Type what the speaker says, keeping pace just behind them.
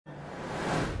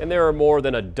And there are more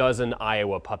than a dozen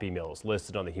Iowa puppy mills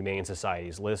listed on the Humane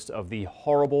Society's list of the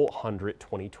Horrible 100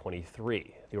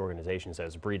 2023. The organization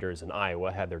says breeders in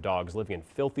Iowa had their dogs living in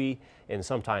filthy and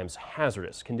sometimes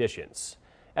hazardous conditions.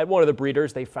 At one of the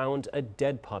breeders, they found a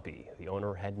dead puppy the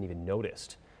owner hadn't even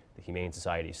noticed. The Humane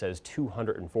Society says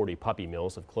 240 puppy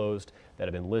mills have closed that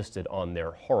have been listed on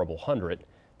their Horrible 100.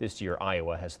 This year,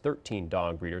 Iowa has 13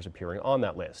 dog breeders appearing on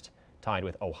that list, tied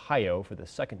with Ohio for the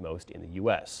second most in the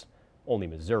U.S. Only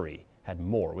Missouri had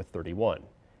more with 31.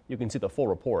 You can see the full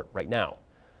report right now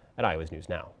at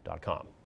iowasnewsnow.com.